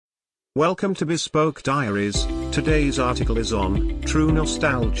Welcome to Bespoke Diaries. Today's article is on True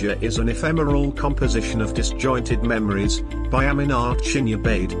Nostalgia is an Ephemeral Composition of Disjointed Memories, by Aminat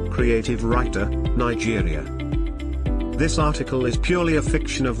Chinyabade, creative writer, Nigeria. This article is purely a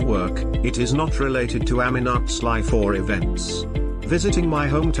fiction of work, it is not related to Aminat's life or events. Visiting my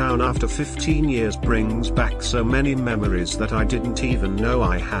hometown after 15 years brings back so many memories that I didn't even know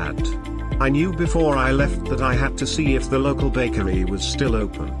I had. I knew before I left that I had to see if the local bakery was still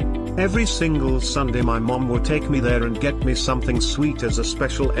open. Every single Sunday my mom would take me there and get me something sweet as a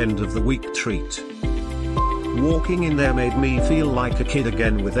special end of the week treat. Walking in there made me feel like a kid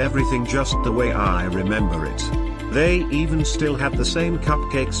again, with everything just the way I remember it. They even still had the same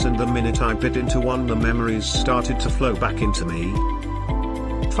cupcakes, and the minute I bit into one the memories started to flow back into me.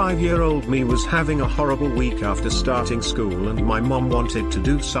 5-year-old me was having a horrible week after starting school, and my mom wanted to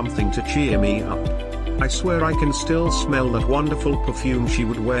do something to cheer me up. I swear I can still smell that wonderful perfume she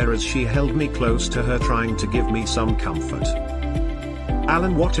would wear as she held me close to her, trying to give me some comfort.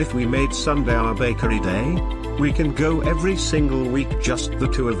 "Alan, what if we made Sunday our bakery day? We can go every single week, just the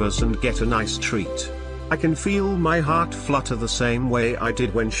two of us, and get a nice treat." I can feel my heart flutter the same way I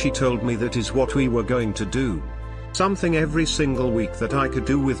did when she told me that is what we were going to do. Something every single week that I could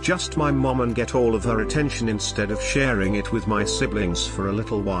do with just my mom and get all of her attention instead of sharing it with my siblings for a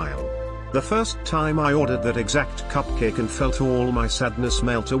little while. The first time I ordered that exact cupcake and felt all my sadness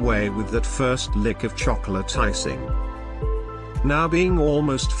melt away with that first lick of chocolate icing. Now, being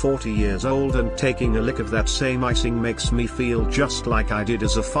almost 40 years old and taking a lick of that same icing makes me feel just like I did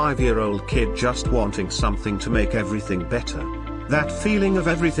as a 5-year-old kid, just wanting something to make everything better. That feeling of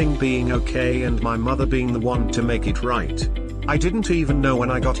everything being okay and my mother being the one to make it right. I didn't even know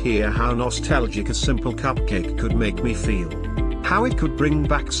when I got here how nostalgic a simple cupcake could make me feel. How it could bring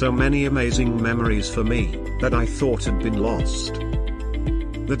back so many amazing memories for me, that I thought had been lost.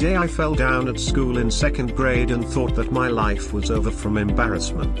 The day I fell down at school in 2nd grade and thought that my life was over from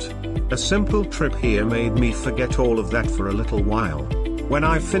embarrassment. A simple trip here made me forget all of that for a little while. When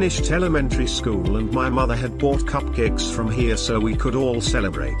I finished elementary school and my mother had bought cupcakes from here so we could all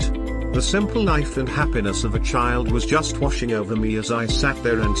celebrate. The simple life and happiness of a child was just washing over me as I sat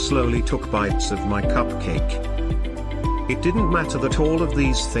there and slowly took bites of my cupcake. It didn't matter that all of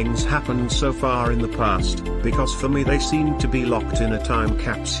these things happened so far in the past, because for me they seemed to be locked in a time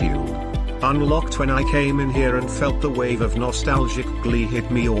capsule. Unlocked when I came in here and felt the wave of nostalgic glee hit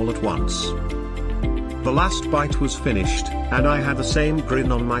me all at once. The last bite was finished, and I had the same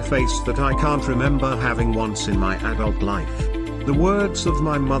grin on my face that I can't remember having once in my adult life. The words of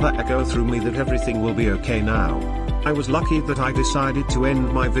my mother echo through me that everything will be okay now. I was lucky that I decided to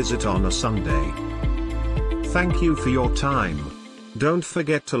end my visit on a Sunday. Thank you for your time. Don't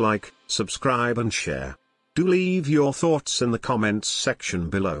forget to like, subscribe and share. Do leave your thoughts in the comments section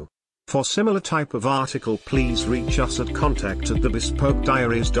below. For similar type of article, please reach us at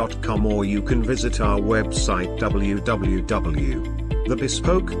contact@thebespokediaries.com, or you can visit our website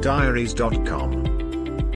www.thebespokediaries.com.